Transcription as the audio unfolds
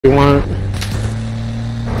You want?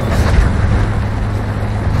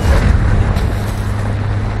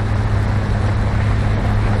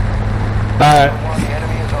 Alright.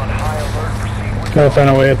 Gotta find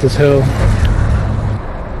a way up this hill.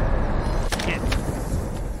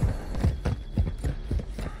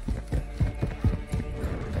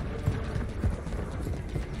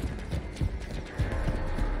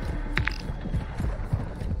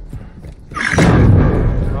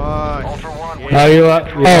 Oh, you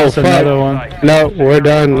lost another one. No, we're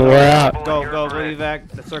done. We're out. Go evac.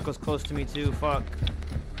 The circle's close to me too. Fuck.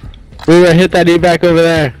 We gonna hit that evac over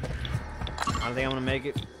there. I don't think I'm gonna make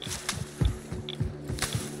it.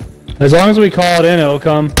 As long as we call it in, it'll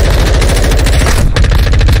come. God,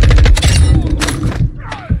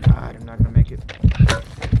 I'm not gonna make it.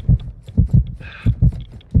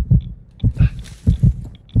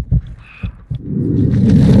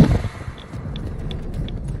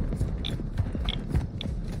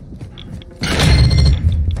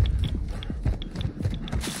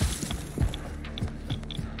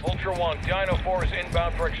 Ultra One, Dino 4 is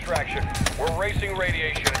inbound for extraction. We're racing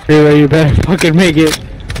radiation. Anyway, you better fucking make it.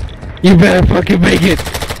 You better fucking make it.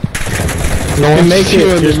 No one make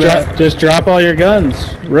it. Just drop all your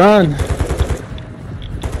guns. Run.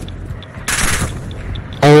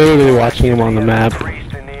 I'm literally watching him on the map.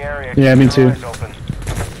 Yeah, me too.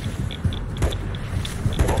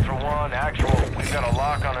 Ultra One, actual. We've got a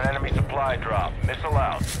lock on an enemy supply drop. Missile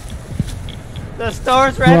out. The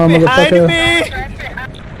star's right behind me.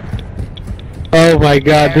 Oh my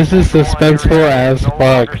god, this is suspenseful as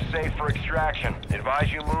fuck. Safe for extraction. Advise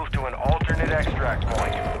you move to an alternate extract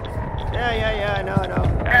point. Yeah, I know.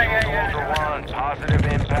 Ultra One, positive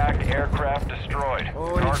impact, aircraft destroyed.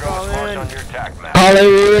 Cargo is marked on your TAC map. Call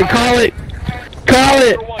it, call it! Call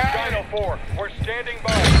it! Ultra One, Dino 4, we're standing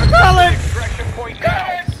by. Call it! Extraction point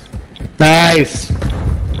now. Nice!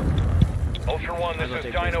 Ultra One, this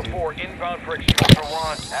is Dino 4, inbound for extraction. Ultra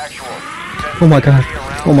One, actual. Oh my god.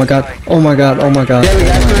 Oh my god. Oh my god. Oh my god. Yeah, we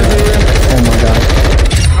got Oh my god.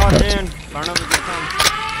 Oh man, I don't know if it's gonna come.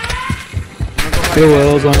 It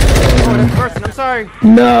wills on. Oh, that's person. I'm sorry.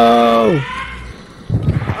 No!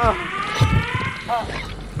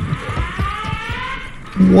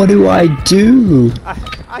 What do I do? I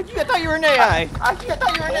thought you were an AI. Ultra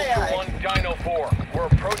One, Dino 4, we're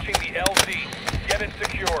approaching the LZ. Get it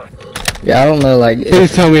secure. Yeah, I don't know, like...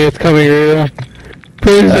 Please tell me it's coming, Rita.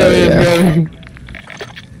 Please tell me it's coming.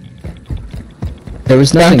 There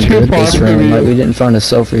was nothing Not too good this far from round, you. like we didn't find a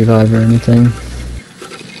self-revive or anything.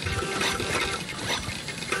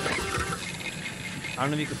 I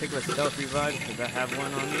don't know if you can pick up a stealth revive because I have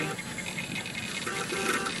one on me.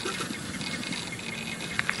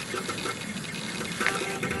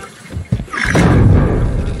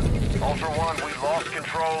 Ultra One, we lost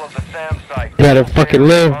control of the SAM site. You gotta fucking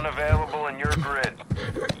live. Unavailable in your grid.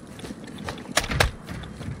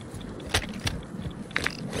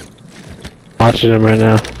 Watching him right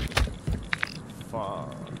now.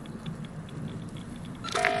 Fuck.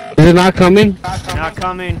 Is it not coming? Not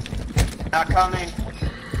coming. I'm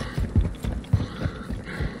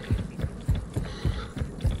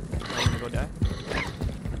gonna go die.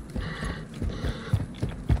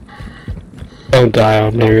 Don't die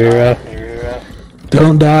on me, Rita.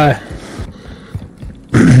 Don't die.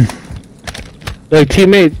 Like,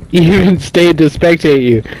 teammate, you even stayed to spectate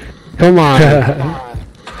you. Come on.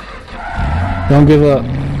 Don't give up.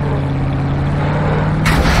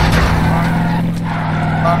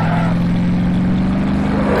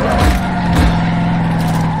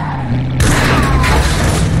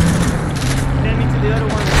 Send me to the other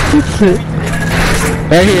one.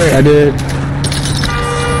 Right here. I did.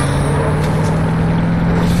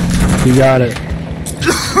 You got it.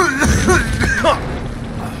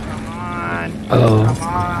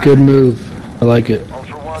 Oh, good move. I like it.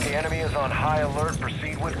 Ultra One, the enemy is on high alert.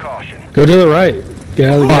 Proceed with caution. Go to the right. Get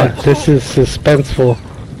out of the Fuck, gap. this is suspenseful.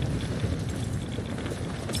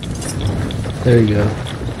 There you go.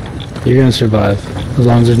 You're gonna survive as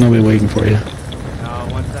long as there's nobody waiting for you.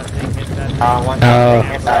 Once that thing hits that thing. Oh.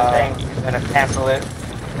 I'm gonna cancel it.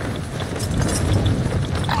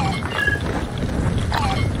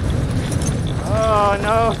 Oh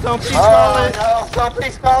no! Don't please call it. No, so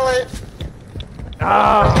please call it.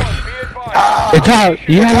 Oh. Be advised. It's out.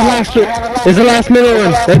 You have the last. It's the last minute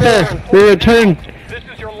one. Right there. We return. This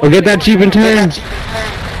is your Or get that Jeep and turn.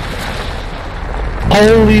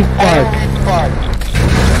 Holy fuck.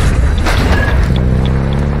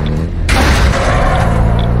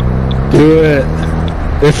 Do it.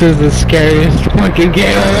 This is the scariest fucking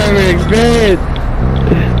game I've ever experienced.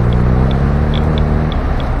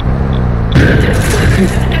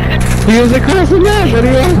 He was across the map, what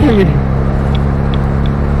are you asking me?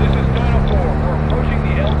 This is Dino 4. We're approaching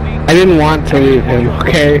the LZ. I didn't want to leave him,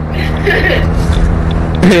 okay?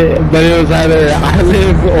 But it was either I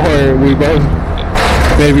live or we both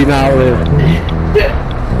maybe not live.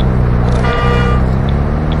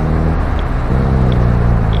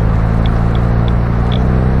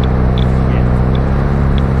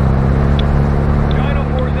 Dino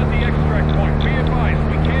 4 is at the extract point. Be advised,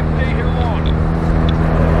 we can't stay here long.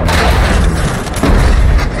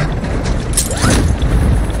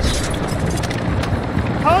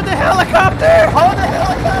 Hold the helicopter! Hold the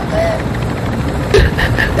helicopter!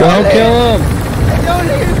 Don't kill him! Don't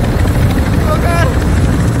leave! Oh god!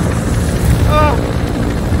 Oh!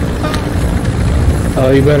 Oh,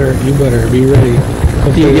 you better be ready.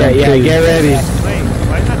 Hopefully Yeah, they don't kill you. get ready. Wait,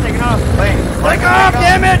 why is that taking off? Wait, take off,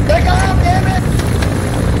 damn it! Take off, damn it!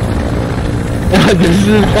 This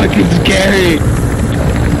is fucking scary.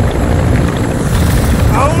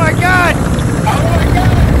 Oh my god! Oh my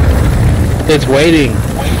god! It's waiting.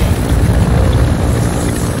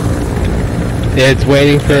 It's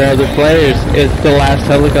waiting for other players. It's the last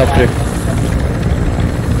helicopter.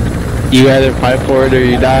 You either fight for it or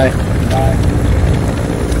you die.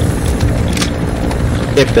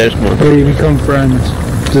 If there's one. Or you become friends.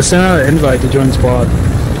 Just send out an invite to join squad.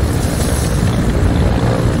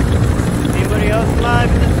 Anybody else alive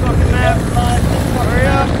in this fucking map? Hurry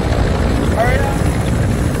up! Hurry up!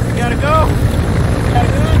 We gotta go!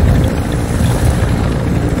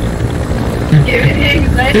 Give me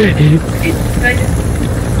anxiety.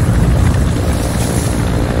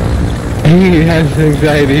 He has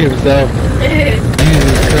anxiety himself.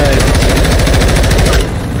 Jesus Christ.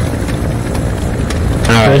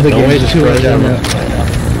 Alright, don't waste too much ammo.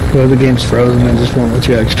 Well, the game's frozen and just won't let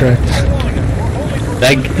you extract.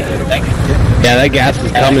 That gas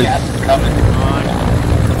is coming.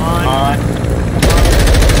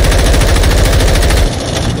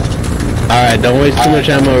 Alright, don't waste too much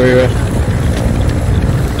ammo, Rira.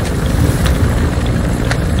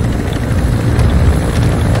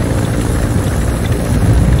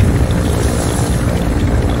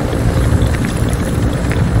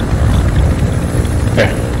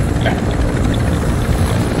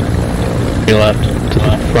 Your left, to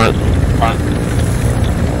the front.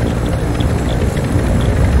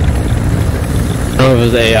 I don't know if it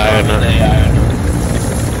was AI or not.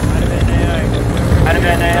 Might have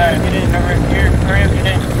been AI. Get in, over here. Hurry up, get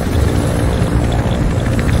in.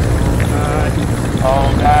 Oh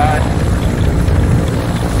god.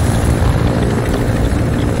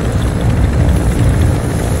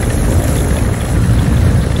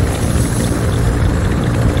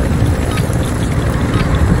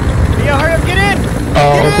 Yo, hurry up, get in! Oh,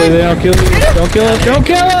 hopefully they don't kill you. Don't kill him! Don't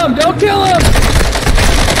kill him! Don't kill him!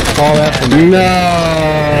 Call that for me. No!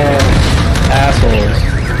 Assholes.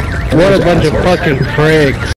 What a bunch of fucking pricks.